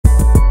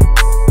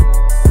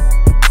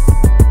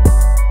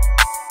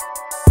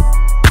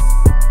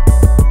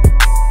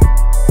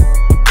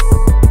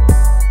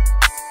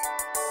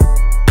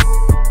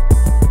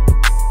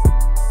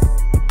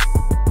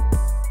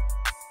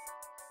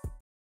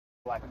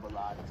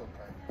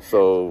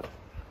So,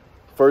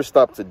 first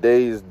stop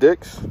today is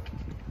Dick's.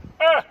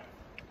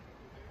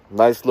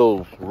 Nice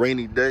little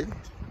rainy day.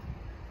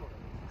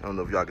 I don't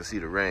know if y'all can see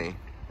the rain.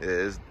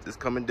 Yeah, it's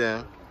coming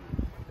down.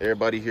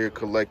 Everybody here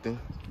collecting.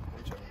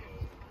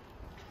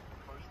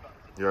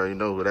 You already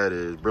know who that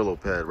is. Brillo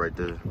pad right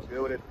there.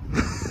 Good with it.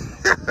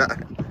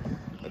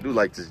 I do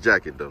like this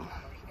jacket though.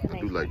 I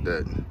do like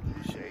that.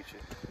 Appreciate you.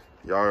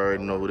 Y'all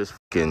already know who this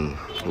fucking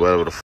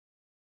whatever the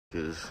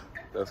is.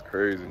 That's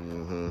crazy.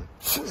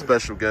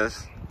 Special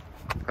guest.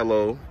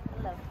 Hello.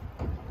 Hello.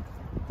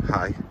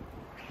 Hi.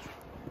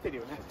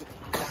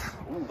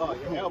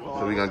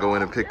 So we're gonna go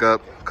in and pick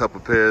up a couple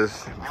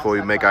pairs before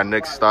we make our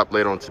next stop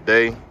later on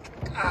today.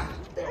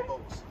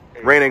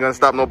 Rain ain't gonna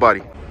stop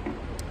nobody.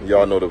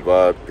 Y'all know the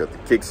vibe. Got the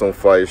Kicks on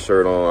Fire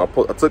shirt on.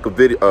 I took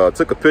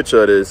a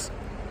picture of this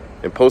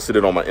and posted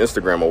it on my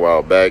Instagram a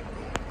while back.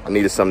 I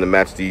needed something to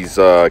match these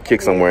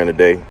kicks I'm wearing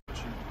today.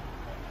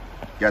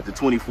 Got the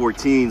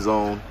 2014s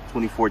on.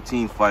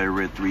 2014 Fire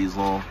Red 3s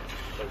on.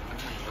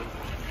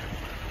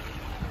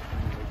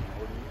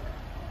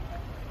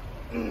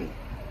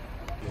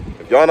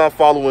 If y'all not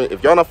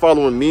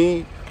following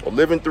me or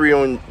Living3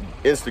 on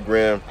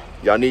Instagram,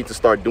 y'all need to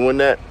start doing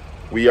that.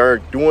 We are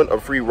doing a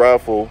free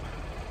raffle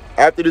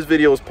after this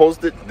video is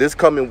posted this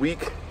coming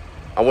week.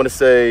 I want to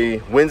say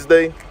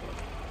Wednesday.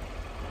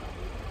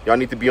 Y'all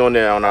need to be on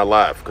there on our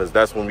live because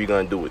that's when we're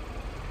gonna do it.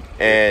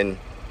 And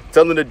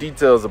tell them the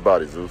details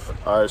about it, Zeus.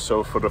 All right,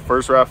 so for the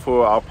first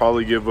raffle, I'll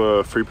probably give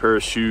a free pair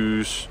of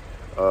shoes.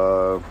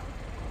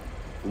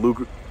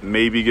 Luke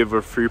maybe give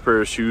a free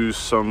pair of shoes,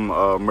 some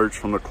merch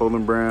from the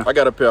clothing brand. I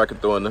got a pair I can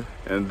throw in there.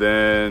 And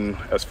then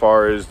as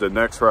far as the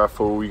next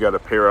raffle, we got a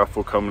pay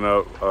raffle coming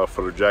up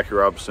for the Jackie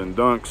Robinson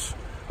Dunks.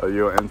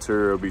 You'll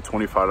enter, it'll be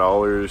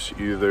 $25,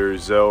 either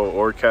Zelle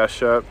or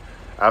Cash App.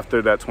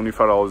 After that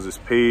 $25 is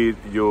paid,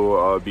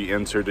 you'll be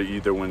entered to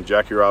either win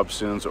Jackie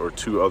Robinson's or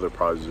 2 other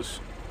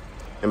prizes.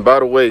 And by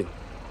the way,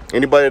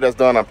 anybody that's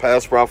done our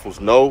past raffles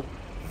know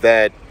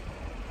that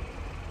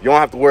you don't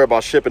have to worry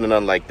about shipping and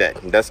nothing like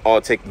that. That's all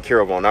taken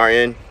care of on our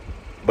end.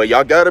 But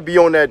y'all gotta be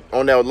on that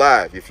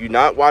live. If you're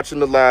not watching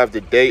the live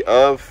the day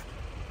of,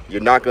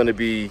 you're not gonna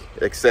be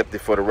accepted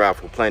for the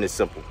raffle, plain and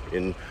simple.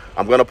 And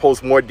I'm gonna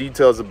post more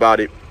details about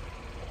it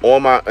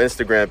on my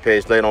Instagram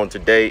page later on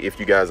today if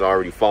you guys are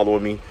already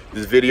following me.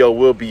 This video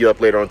will be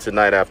up later on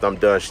tonight after I'm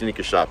done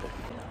sneaker shopping.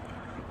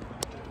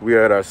 We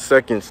are at our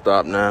second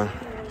stop now.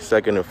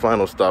 Second and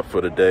final stop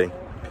for the day.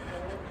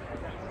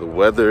 The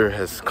weather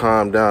has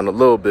calmed down a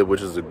little bit,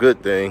 which is a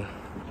good thing.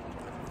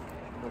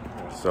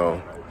 So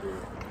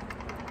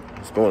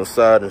let's go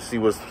inside and see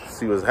what's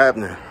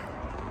happening.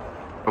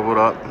 What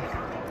up?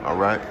 All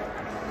right.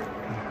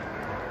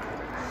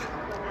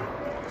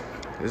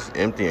 It's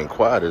empty and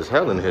quiet as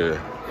hell in here.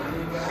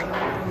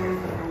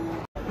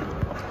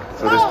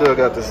 So they still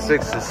got the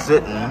 6s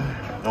sitting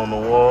on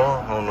the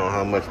wall. I don't know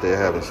how much they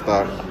have in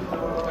stock.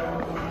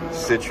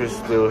 Citrus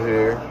still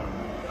here.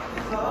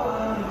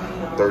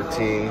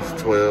 13s,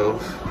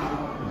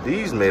 12s.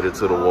 These made it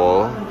to the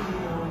wall.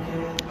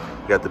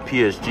 Got the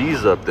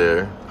PSGs up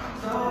there.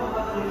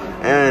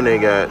 And they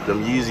got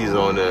them Yeezys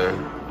on there.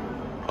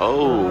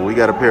 Oh, we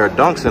got a pair of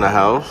Dunks in the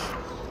house.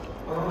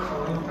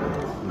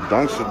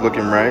 Dunks is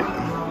looking right.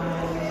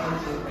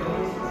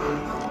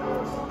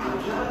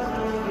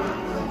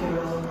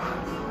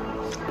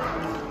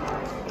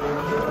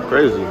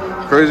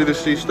 Crazy to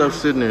see stuff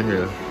sitting in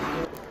here.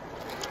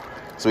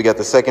 So we got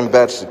the second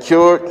batch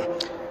secured.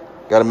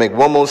 Got to make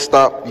one more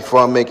stop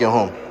before I make it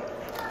home.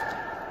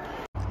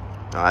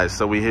 All right,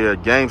 so we here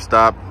at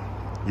GameStop.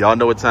 Y'all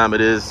know what time it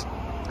is.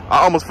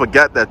 I almost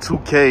forgot that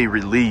 2K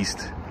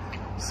released.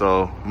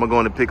 So I'm gonna go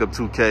in and pick up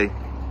 2K.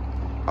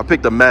 I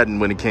picked up Madden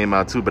when it came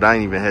out too, but I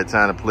ain't even had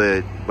time to play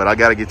it. But I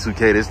gotta get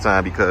 2K this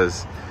time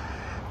because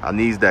I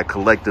need that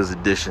collector's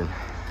edition.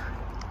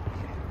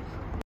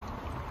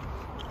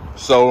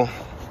 So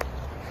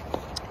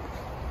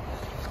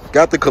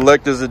got the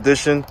collector's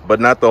edition, but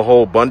not the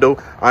whole bundle.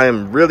 I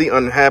am really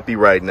unhappy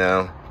right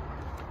now.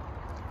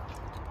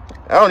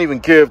 I don't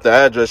even care if the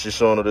address is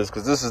showing on this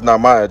because this is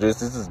not my address.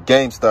 This is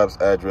GameStop's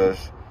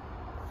address.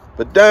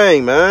 But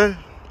dang, man.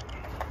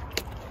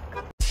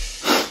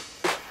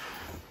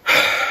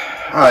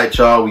 All right,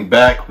 y'all, we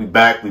back. Made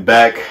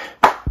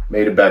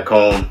it back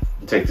home.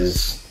 Take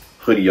this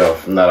hoodie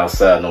off. I'm not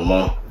outside no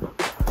more.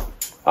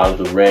 Out of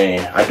the rain.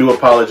 I do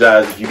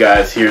apologize if you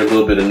guys hear a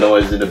little bit of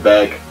noise in the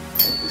back.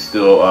 It's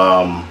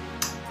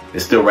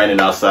still raining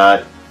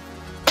outside.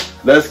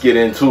 Let's get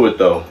into it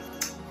though.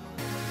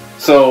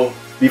 So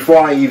before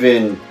I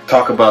even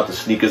talk about the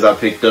sneakers I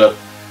picked up,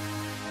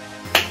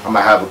 I'm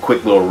gonna have a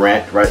quick little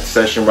rant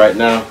session right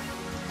now.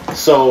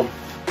 So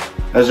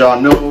as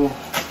y'all know,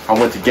 I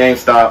went to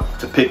GameStop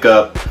to pick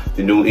up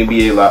the new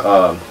NBA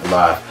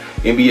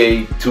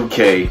NBA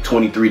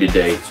 2K23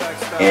 today,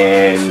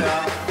 and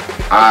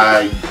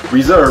I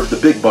reserved the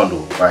big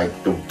bundle, right,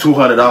 the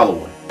 $200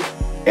 one,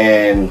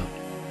 and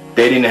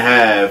they didn't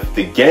have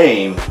the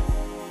game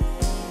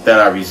that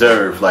I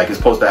reserved. Like, it's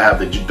supposed to have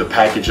the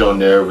package on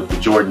there with the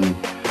Jordan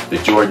the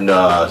Jordan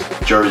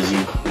jersey,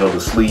 you know,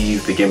 the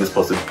sleeve. The game is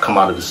supposed to come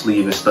out of the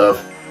sleeve and stuff.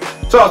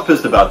 So I was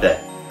pissed about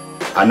that.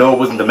 I know it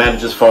wasn't the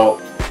manager's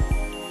fault.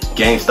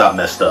 GameStop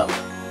messed up.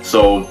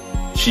 So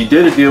she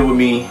did a deal with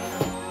me.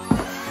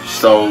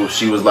 So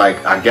she was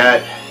like, I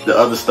got the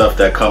other stuff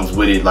that comes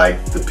with it,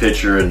 like the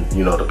picture and,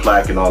 you know, the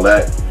plaque and all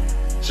that.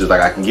 She was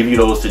like, I can give you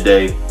those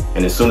today,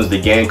 and as soon as the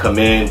game come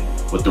in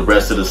with the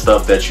rest of the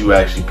stuff that you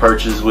actually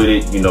purchase with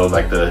it, you know,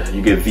 like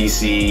you get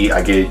VC,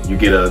 you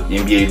get a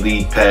NBA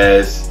League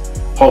Pass,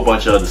 whole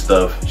bunch of other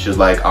stuff. She was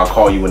like, I'll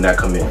call you when that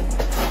come in.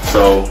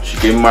 So she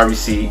gave me my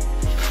receipt.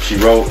 She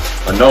wrote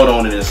a note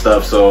on it and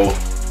stuff. So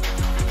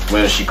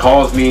when she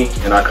calls me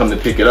and I come to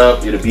pick it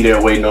up, it'll be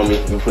there waiting on me.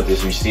 Let me put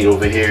this receipt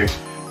over here.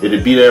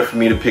 It'll be there for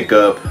me to pick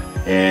up.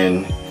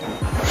 And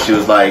she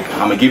was like,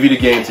 I'm gonna give you the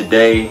game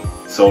today,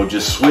 so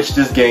just switch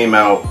this game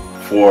out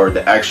for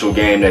the actual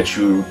game that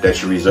you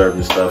reserved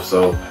and stuff.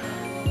 So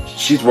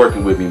she's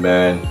working with me,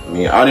 man. I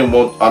mean,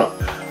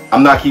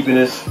 I'm not keeping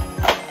this.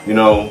 You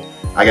know,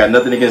 I got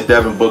nothing against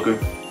Devin Booker.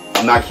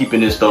 I'm not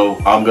keeping this though.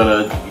 I'm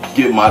gonna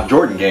get my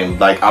Jordan game.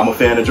 Like, I'm a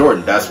fan of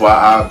Jordan. That's why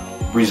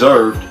I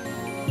reserved,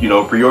 you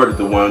know, pre-ordered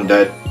the one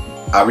that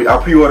I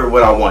pre-ordered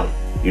what I wanted,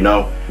 you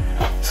know.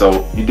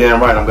 So you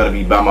damn right I'm gonna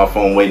be by my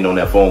phone waiting on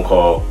that phone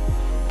call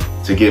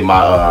to get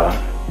my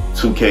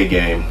 2K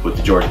game with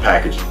the Jordan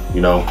packaging, you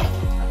know.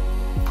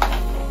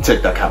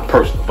 Take that kind of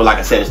personal. But like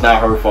I said, it's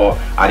not her fault.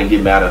 I didn't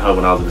get mad at her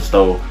when I was at the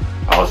store.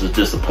 I was just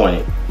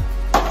disappointed.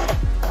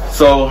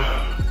 So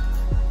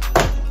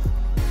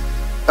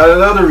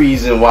another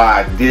reason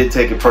why I did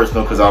take it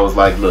personal, because I was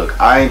like, look,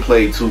 I ain't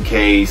played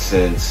 2K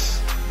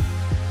since,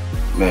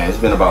 man, it's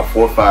been about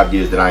 4 or 5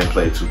 years that I ain't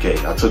played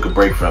 2K. I took a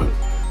break from it.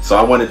 So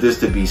I wanted this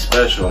to be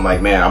special. I'm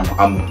like, man,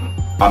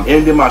 I'm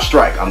ending my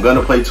strike. I'm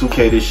gonna play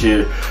 2K this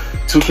year.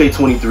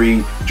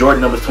 2K23,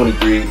 Jordan numbers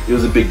 23. It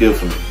was a big deal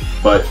for me,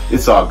 but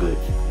it's all good.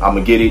 I'm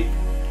gonna get it,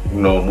 you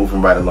know, moving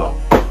right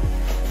along.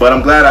 But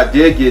I'm glad I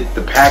did get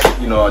the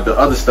packet, you know, the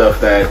other stuff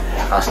that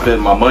I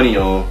spent my money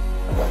on.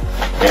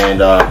 And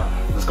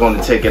let's go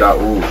and take it out.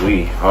 Ooh,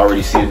 I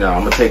already see it now.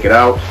 I'm gonna take it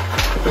out,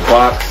 the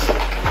box.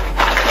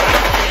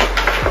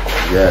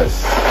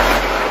 Yes.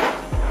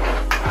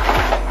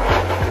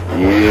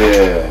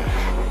 Yeah.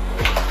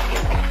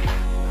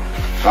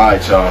 All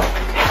right, y'all.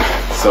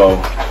 So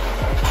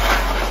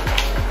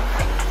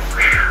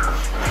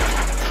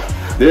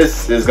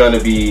this is gonna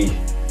be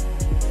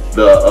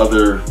the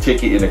other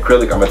ticket in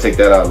acrylic. I'm gonna take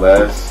that out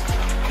last.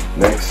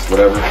 Next,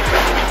 whatever. The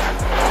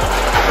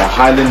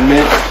Highland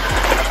Mint.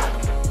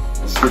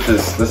 Let's get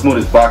this. Let's move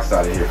this box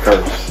out of here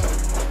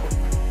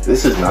first.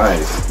 This is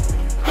nice.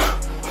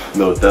 A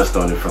little dust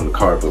on it from the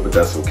cardboard, but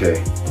that's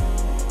okay.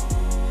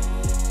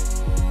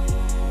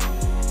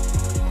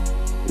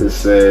 It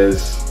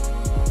says,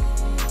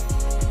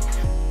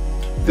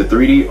 the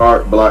 3D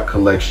art block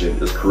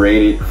collection is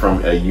created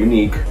from a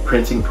unique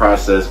printing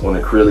process on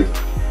acrylic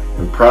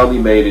and proudly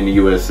made in the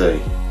USA.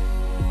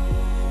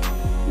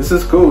 This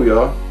is cool,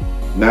 y'all.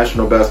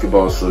 National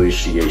Basketball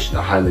Association,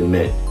 the Highland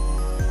Mint.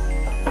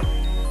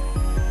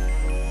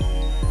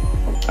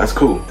 That's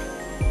cool.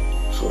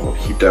 So I'll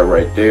keep that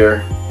right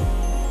there.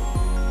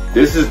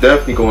 This is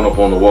definitely going up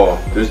on the wall.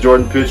 This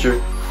Jordan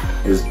picture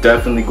is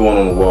definitely going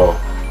on the wall.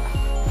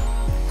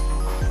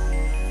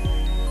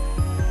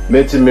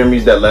 Minted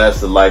memories that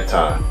last a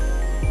lifetime.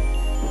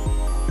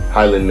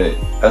 Highland Mint.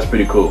 That's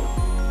pretty cool.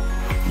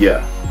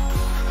 Yeah.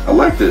 I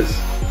like this.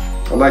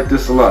 I like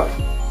this a lot.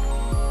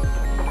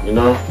 You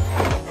know?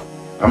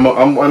 I'm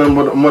one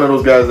of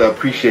those guys that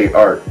appreciate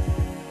art.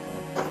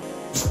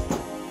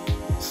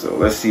 So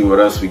let's see what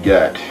else we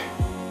got.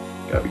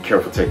 Gotta be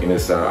careful taking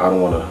this out. I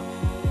don't want to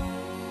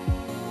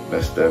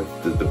mess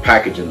the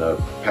packaging up.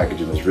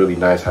 Packaging is really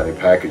nice how they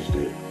packaged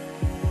it.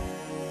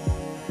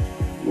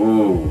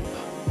 Ooh.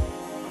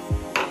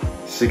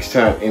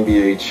 6-time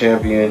NBA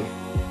champion.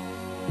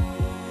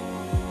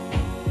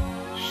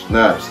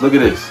 Snaps. Look at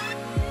this.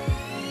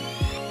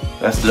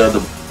 That's the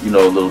other, you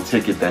know, little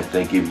ticket that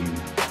they give you.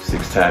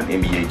 6-time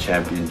NBA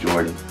champion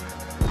Jordan.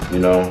 You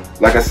know,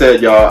 like I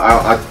said, y'all,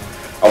 I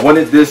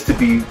wanted this to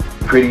be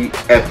pretty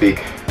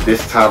epic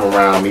this time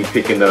around. Me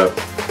picking up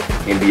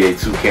NBA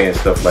 2K and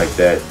stuff like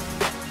that.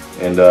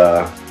 And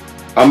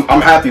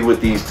I'm happy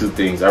with these two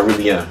things. I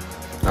really am.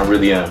 I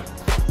really am.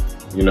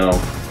 You know,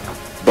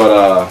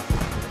 but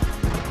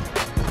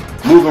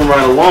moving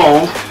right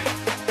along,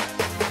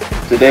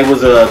 today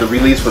was the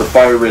release for the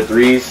Fire Red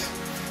 3s.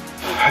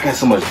 I got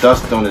so much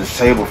dust on this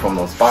table from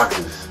those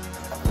boxes.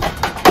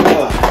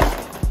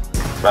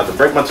 About to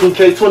break my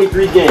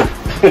 2K23 game.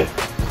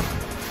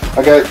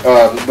 I got,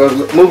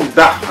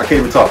 I can't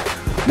even talk.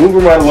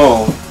 Moving right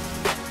along,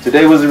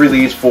 today was the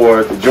release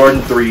for the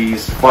Jordan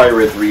 3s, Fire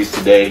Red 3s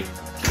today.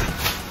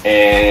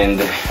 And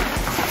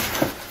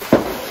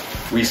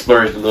we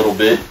splurged a little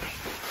bit.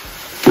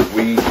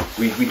 We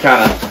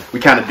kind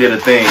of did a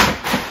thing.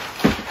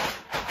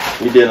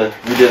 We did a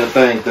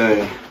thing.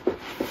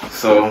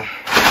 So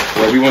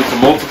we went to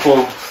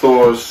multiple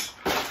stores,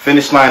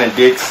 Finish Line and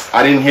Dick's.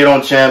 I didn't hit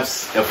on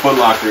Champs and Foot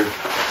Locker,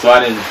 so I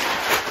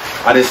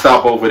I didn't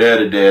stop over there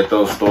today at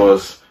those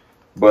stores,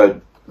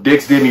 but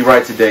Dick's did me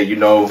right today. You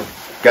know,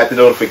 got the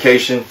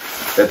notification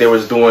that they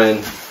was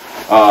doing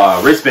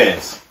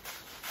wristbands.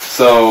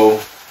 So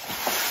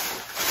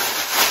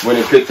went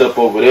and picked up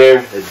over there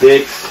at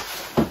Dick's.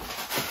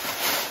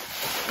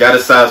 Got a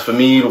size for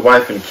me, the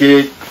wife, and the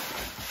kid.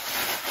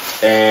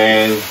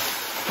 And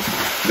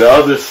the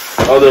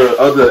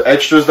other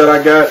extras that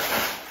I got,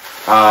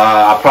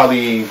 I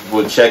probably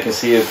would check and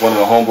see if one of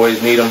the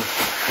homeboys need them.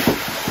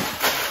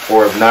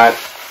 Or if not,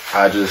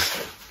 I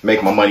just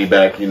make my money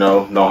back, you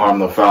know, no harm,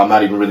 no foul. I'm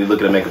not even really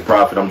looking to make a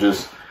profit. I'm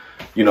just,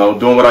 you know,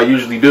 doing what I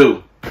usually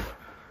do.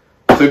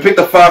 So we picked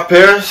up 5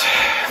 pairs.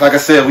 Like I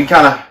said, we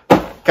kind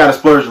of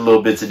splurged a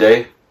little bit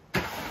today,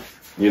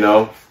 you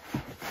know.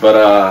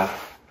 But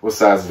what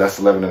size is that? That's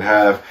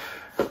 11.5.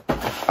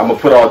 I'm gonna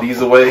put all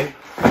these away,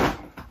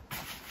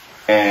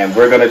 and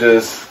we're gonna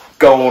just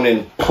go on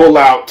and pull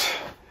out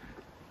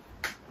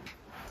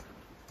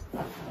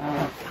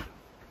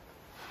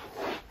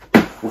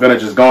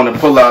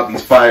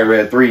these fire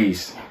red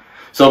 3s.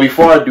 So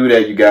before I do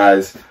that, you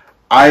guys,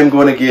 I am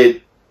going to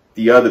get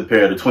the other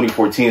pair, the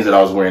 2014s that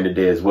I was wearing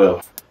today as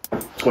well.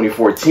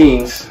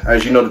 2014s,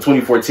 as you know, the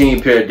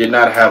 2014 pair did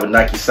not have a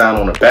Nike sign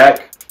on the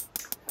back.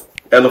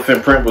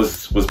 Elephant print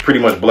was pretty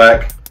much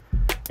black,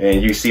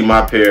 and you see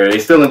my pair, they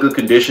still in good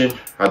condition.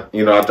 I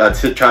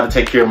try to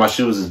take care of my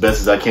shoes as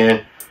best as I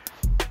can.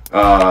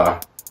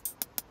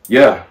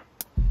 Yeah,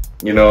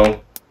 you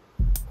know,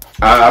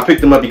 I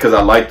picked them up because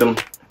I liked them,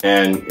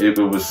 and it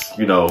was,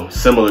 you know,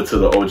 similar to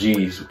the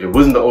OGs. It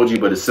wasn't the OG,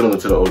 but it's similar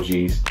to the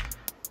OGs.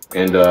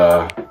 And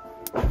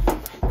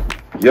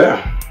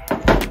yeah,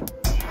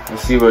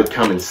 let's see what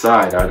come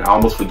inside. I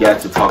almost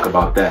forgot to talk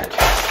about that.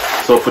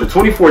 So for the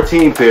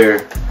 2014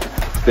 pair,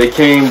 they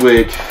came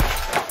with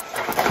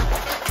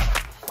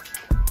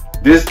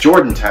this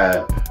Jordan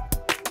tab.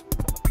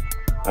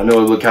 I know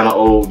it look kind of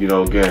old, you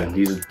know. Again,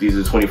 these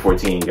are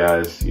 2014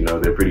 guys. You know,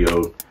 they're pretty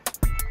old.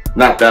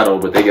 Not that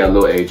old, but they got a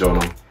little age on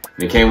them.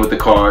 They came with the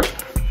card,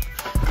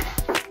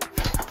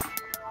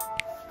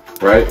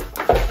 right?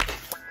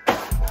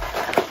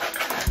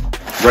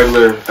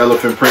 Regular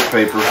elephant print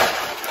paper.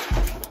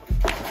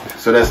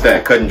 So that's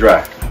that, cut and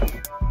dry.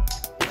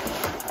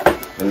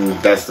 And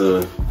that's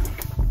the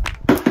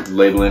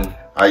labeling.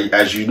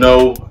 As you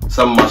know,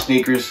 some of my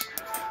sneakers,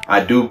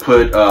 I do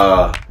put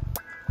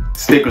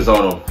stickers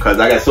on them because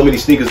I got so many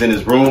sneakers in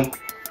this room,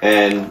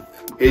 and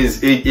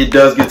it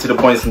does get to the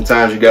point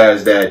sometimes, you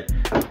guys, that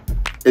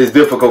it's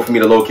difficult for me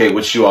to locate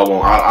which shoe I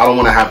want. I don't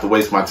want to have to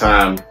waste my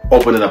time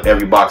opening up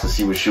every box to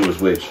see which shoe is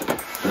which.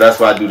 So that's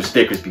why I do the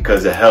stickers,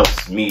 because it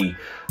helps me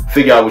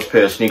figure out which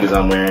pair of sneakers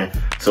I'm wearing.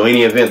 So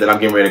any event that I'm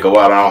getting ready to go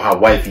out, I don't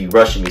have wifey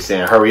rushing me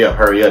saying, hurry up,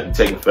 and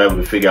taking forever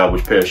to figure out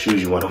which pair of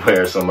shoes you want to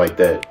wear or something like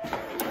that.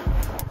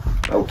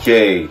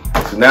 Okay,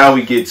 so now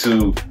we get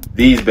to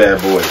these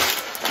bad boys.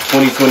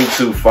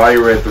 2022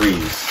 Fire Red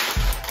 3s.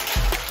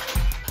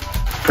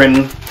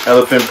 Printing,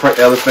 elephant print.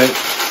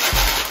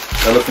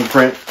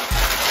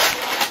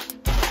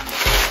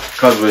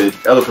 Comes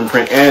with elephant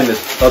print and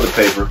this other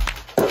paper.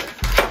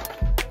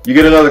 You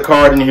get another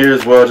card in here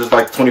as well, just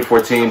like the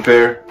 2014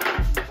 pair.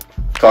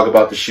 Talk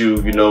about the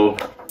shoe, you know,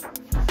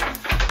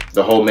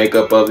 the whole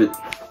makeup of it.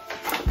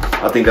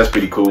 I think that's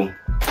pretty cool.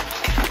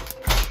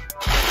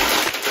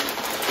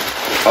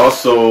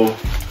 Also,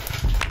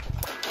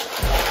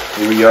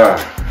 here we are.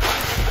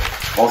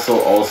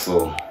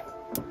 Also,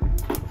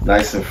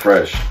 nice and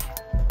fresh.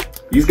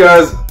 These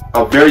guys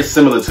are very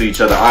similar to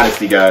each other,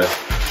 honestly, guys.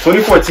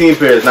 2014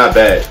 pair is not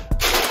bad.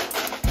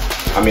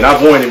 I mean,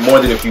 I've worn it more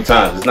than a few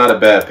times. It's not a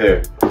bad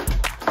pair.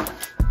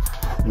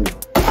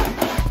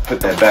 Put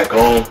that back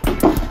on.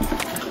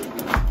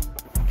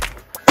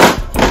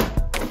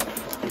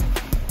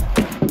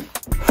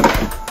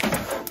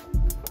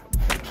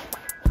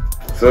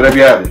 So there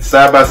you have it,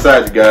 side by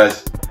side, you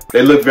guys.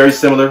 They look very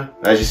similar.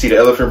 As you see, the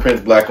elephant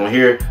print's black on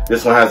here.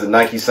 This one has the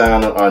Nike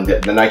sign on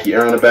the Nike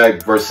Air on the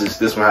back, versus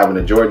this one having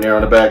the Jordan Air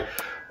on the back.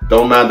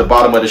 Don't mind the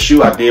bottom of the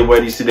shoe. I did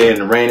wear these today in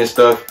the rain and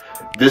stuff.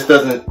 This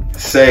doesn't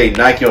say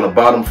Nike on the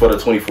bottom for the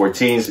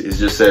 2014s. It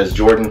just says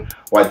Jordan.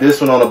 While this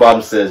one on the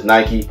bottom says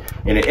Nike.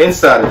 And the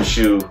inside of the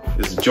shoe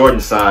is the Jordan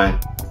sign.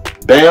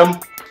 Bam.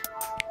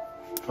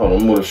 Hold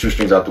on, move the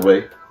shoestrings out the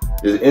way.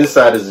 The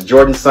inside is the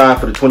Jordan sign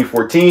for the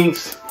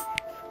 2014s.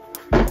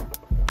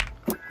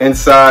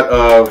 Inside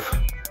of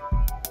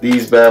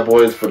these bad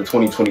boys for the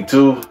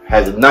 2022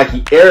 has a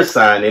Nike Air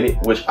sign in it,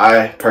 which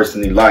I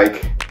personally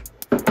like.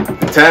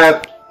 The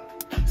tab,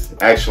 it's an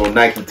actual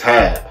Nike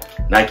tab,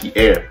 Nike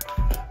Air.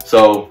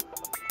 So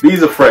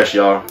these are fresh,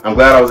 y'all. I'm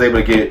glad I was able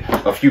to get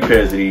a few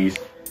pairs of these.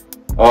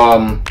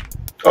 I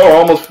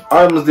almost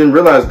didn't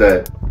realize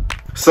that.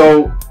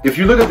 So if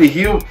you look at the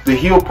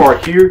heel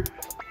part here,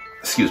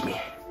 excuse me.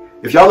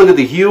 If y'all look at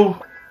the heel,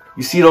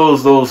 you see all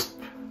those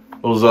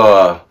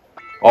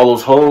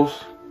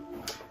holes,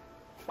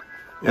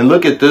 and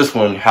look at this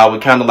one, how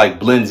it kind of like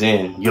blends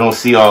in. You don't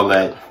see all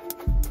that.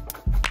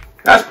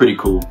 That's pretty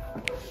cool.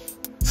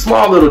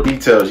 Small little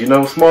details, you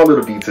know, small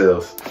little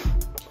details.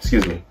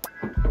 Excuse me.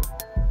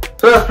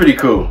 So that's pretty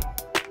cool.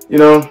 you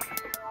know.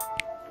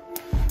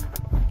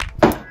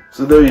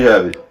 So there you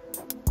have it.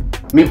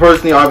 Me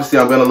personally, obviously,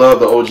 I'm gonna love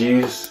the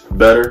OGs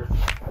better,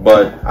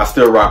 but I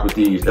still rock with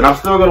these, and I'm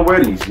still gonna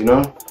wear these, you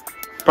know.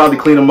 Probably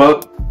clean them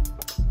up.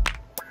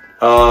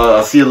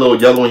 I see a little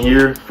yellow in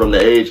here from the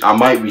age. I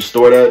might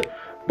restore that,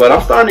 but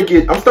I'm starting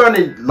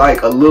to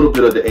like a little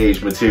bit of the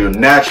age material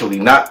naturally,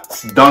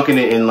 not dunking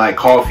it in like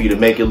coffee to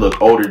make it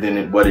look older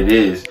than what it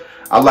is.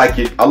 I like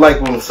it. I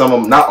like when some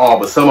of them, not all,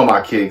 but some of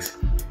my kicks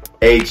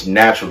age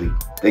naturally.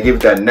 They give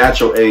it that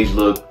natural age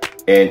look,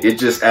 and it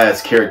just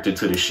adds character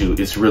to the shoe.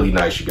 It's really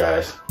nice, you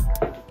guys.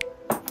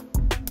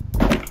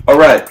 All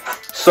right,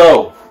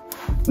 so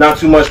not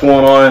too much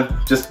going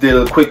on. Just did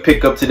a quick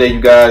pickup today,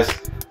 you guys.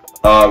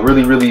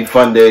 Really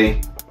fun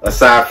day.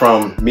 Aside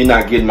from me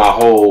not getting my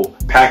whole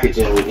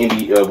packaging with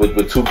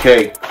with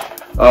 2K,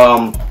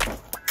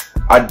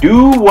 I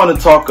do want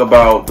to talk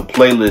about the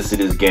playlist of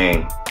this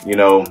game. You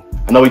know,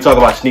 I know we talk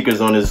about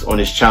sneakers on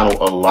this channel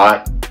a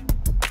lot,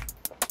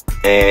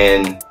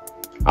 and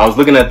I was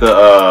looking at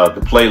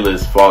the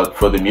playlist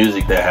for the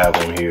music they have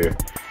on here.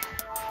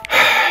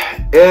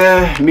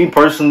 Me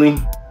personally,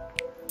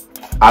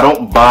 I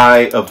don't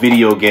buy a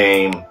video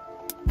game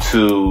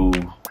to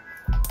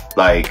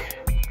like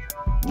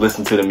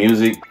listen to the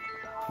music,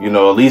 you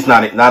know, at least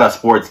not a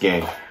sports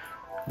game.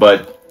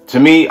 But to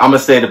me, I'm gonna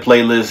say the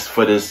playlist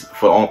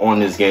on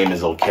this game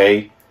is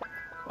okay.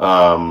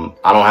 I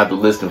don't have the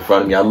list in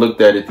front of me. I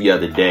looked at it the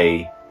other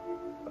day,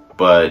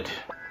 but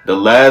the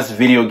last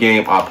video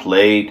game I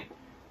played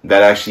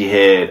that actually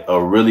had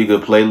a really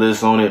good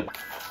playlist on it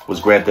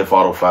was Grand Theft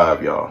Auto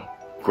 5, y'all.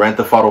 Grand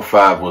Theft Auto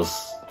 5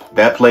 was,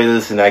 that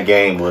playlist in that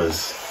game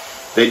was,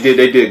 they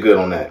did good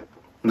on that.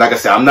 Like I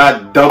said, I'm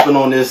not dumping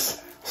on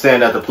this,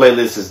 saying that the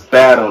playlist is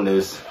bad on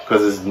this,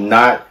 because it's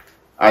not.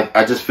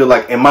 I just feel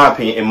like, in my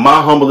opinion, in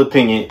my humble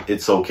opinion,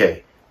 it's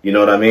okay. You know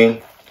what I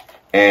mean?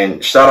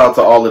 And shout out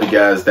to all of the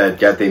guys that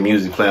got their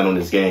music playing on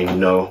this game. You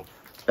know,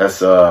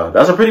 that's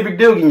a pretty big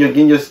deal, getting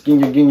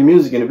your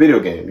music in a video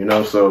game. You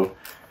know, so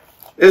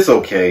it's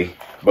okay.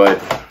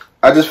 But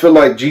I just feel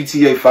like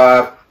GTA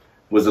 5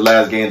 was the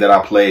last game that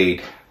I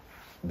played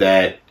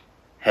that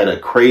had a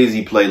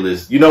crazy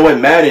playlist. You know what,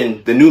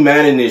 Madden, the new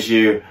Madden this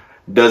year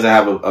doesn't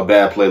have a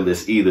bad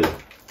playlist either.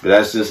 But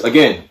that's just,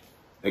 again,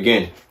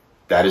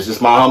 that is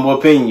just my humble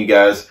opinion, you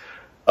guys.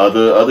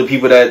 Other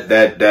people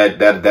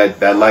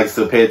that likes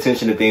to pay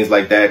attention to things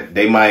like that,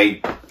 they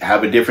might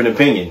have a different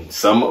opinion.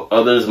 Some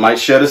others might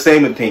share the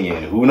same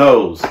opinion. Who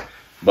knows?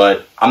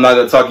 But I'm not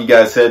gonna talk you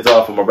guys' heads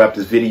off. I'm gonna wrap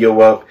this video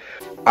up.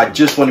 I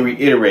just want to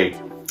reiterate,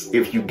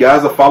 if you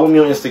guys are following me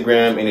on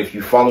Instagram, and if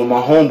you follow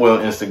my homeboy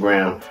on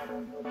Instagram,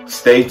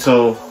 stay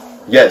tuned.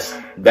 Yes,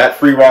 that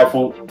free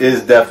raffle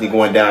is definitely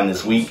going down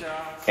this week.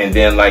 And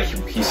then, like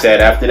he said,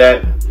 after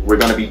that, we're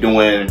going to be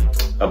doing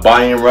a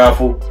buy-in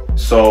raffle.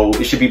 So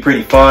it should be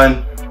pretty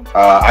fun.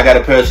 I got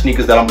a pair of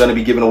sneakers that I'm going to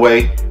be giving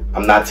away.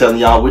 I'm not telling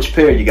y'all which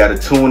pair. You got to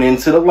tune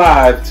into the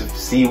live to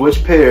see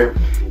which pair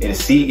and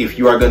see if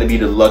you are going to be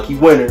the lucky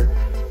winner.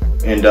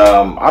 And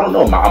I don't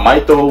know, I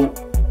might throw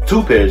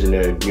 2 pairs in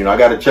there. You know, I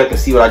got to check and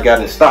see what I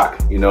got in stock,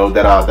 you know,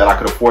 that I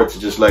could afford to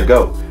just let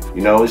go.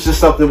 You know, it's just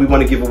something we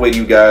want to give away to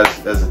you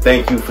guys as a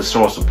thank you for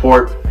showing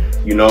support.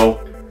 You know,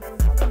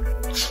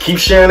 just keep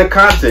sharing the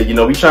content. You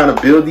know, we trying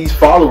to build these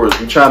followers.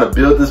 We trying to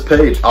build this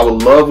page. I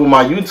would love when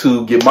my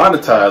YouTube get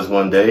monetized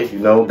one day. You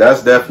know,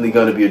 that's definitely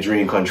going to be a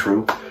dream come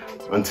true.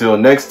 Until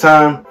next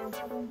time,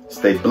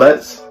 stay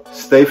blessed,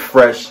 stay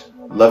fresh,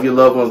 love your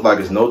loved ones like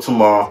it's no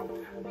tomorrow.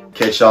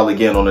 Catch y'all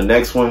again on the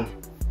next one.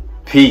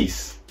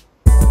 Peace.